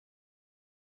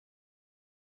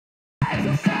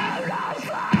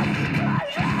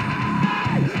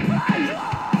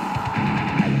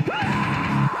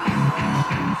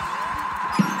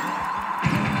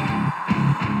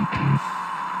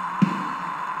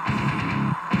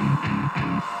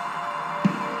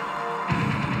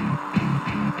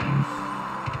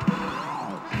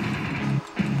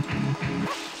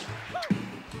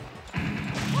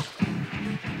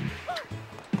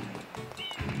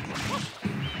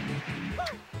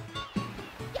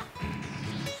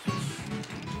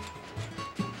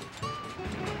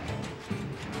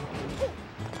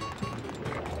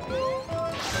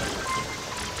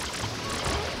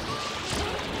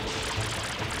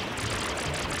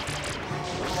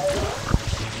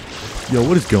Yo,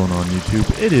 what is going on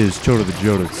YouTube? It is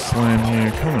Chojoslam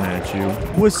here, coming at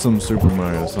you with some Super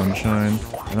Mario Sunshine.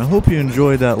 And I hope you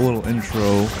enjoyed that little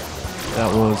intro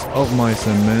that was Of Mice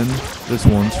and Men. This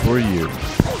one's for you.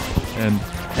 And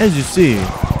as you see,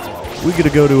 we get to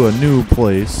go to a new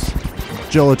place,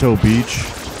 Gelato Beach.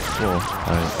 Well,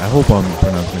 I hope I'm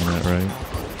pronouncing that right.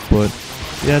 But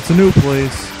yeah, it's a new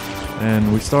place,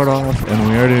 and we start off and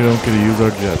we already don't get to use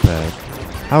our jetpack.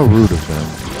 How rude of them.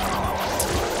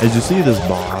 As you see this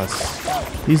boss,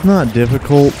 he's not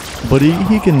difficult, but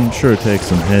he can sure take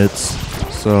some hits.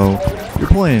 So, if you're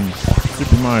playing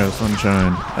Super Mario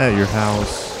Sunshine at your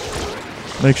house,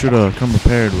 make sure to come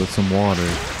prepared with some water.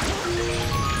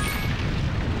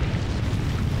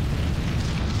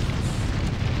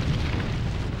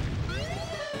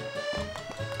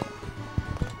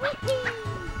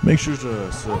 Make sure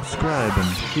to subscribe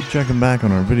and keep checking back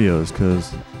on our videos,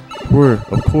 because we're,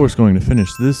 of course, going to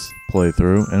finish this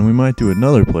playthrough, and we might do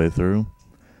another playthrough.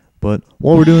 But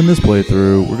while we're doing this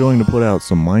playthrough, we're going to put out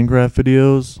some Minecraft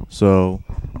videos, so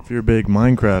if you're a big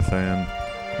Minecraft fan,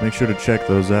 make sure to check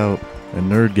those out and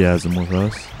nerdgasm with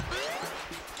us.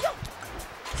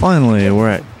 Finally, we're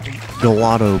at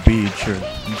Gelato Beach, or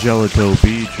Gelato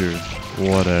Beach, or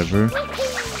whatever,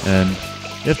 and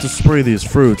you have to spray these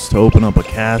fruits to open up a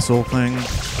castle thing,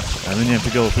 and then you have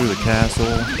to go through the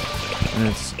castle,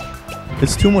 and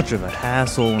it's too much of a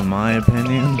hassle in my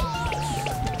opinion,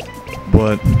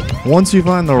 but once you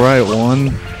find the right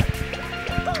one,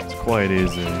 it's quite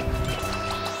easy.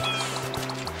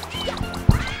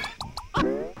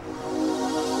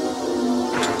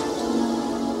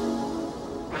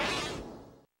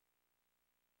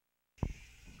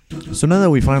 So now that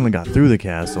we finally got through the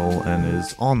castle and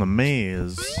is on the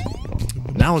maze,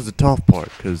 now is the tough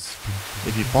part, because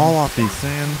if you fall off these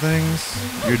sand things,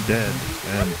 you're dead,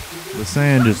 and the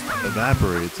sand just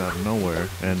evaporates out of nowhere,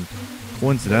 and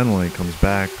coincidentally comes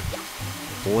back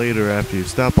later after you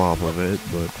step off of it,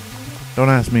 but don't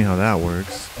ask me how that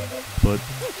works. But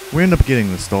we end up getting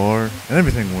the star, and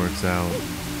everything works out.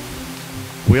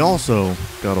 We also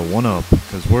got a 1-up,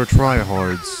 because we're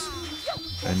tryhards,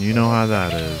 and you know how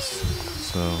that is.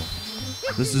 So,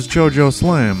 this is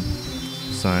Chojoslam,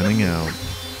 signing out.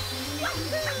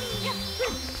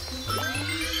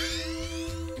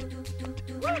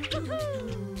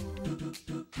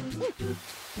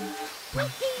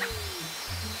 Woohoo!